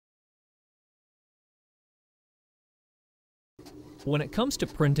When it comes to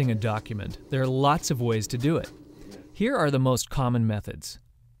printing a document, there are lots of ways to do it. Here are the most common methods.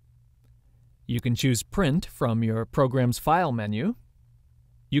 You can choose Print from your program's File menu.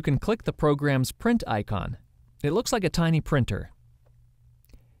 You can click the program's print icon. It looks like a tiny printer.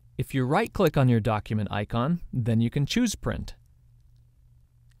 If you right-click on your document icon, then you can choose Print.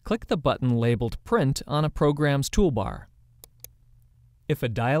 Click the button labeled Print on a program's toolbar. If a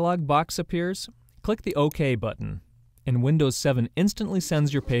dialog box appears, click the OK button, and Windows 7 instantly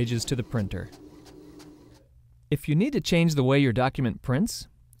sends your pages to the printer. If you need to change the way your document prints,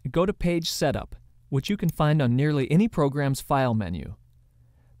 go to Page Setup, which you can find on nearly any program's File menu.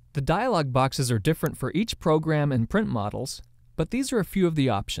 The dialog boxes are different for each program and print models, but these are a few of the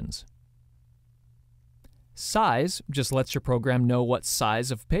options. Size just lets your program know what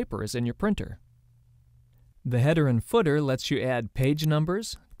size of paper is in your printer. The header and footer lets you add page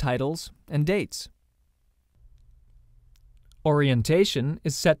numbers, titles, and dates. Orientation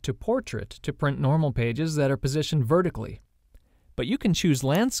is set to portrait to print normal pages that are positioned vertically. But you can choose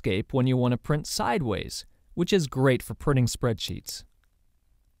landscape when you want to print sideways, which is great for printing spreadsheets.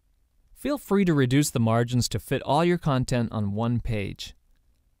 Feel free to reduce the margins to fit all your content on one page.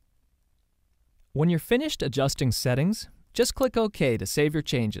 When you're finished adjusting settings, just click OK to save your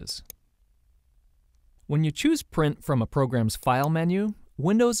changes. When you choose Print from a program's File menu,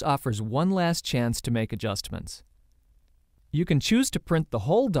 Windows offers one last chance to make adjustments. You can choose to print the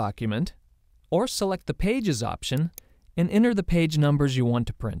whole document, or select the Pages option and enter the page numbers you want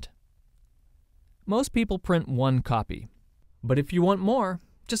to print. Most people print one copy, but if you want more,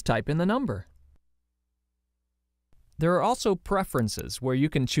 just type in the number. There are also preferences where you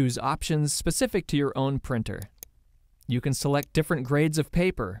can choose options specific to your own printer. You can select different grades of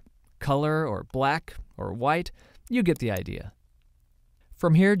paper, color or black or white, you get the idea.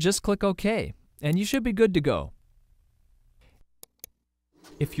 From here, just click OK, and you should be good to go.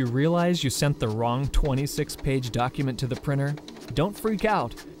 If you realize you sent the wrong 26-page document to the printer, don't freak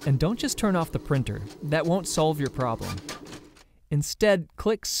out and don't just turn off the printer. That won't solve your problem. Instead,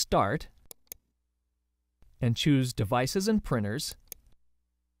 click Start and choose Devices and Printers.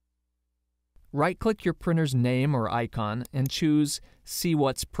 Right-click your printer's name or icon and choose See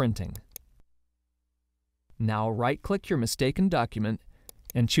What's Printing. Now right-click your mistaken document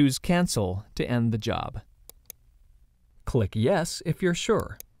and choose Cancel to end the job. Click Yes if you're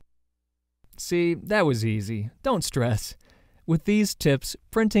sure. See, that was easy. Don't stress. With these tips,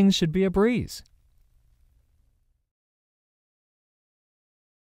 printing should be a breeze.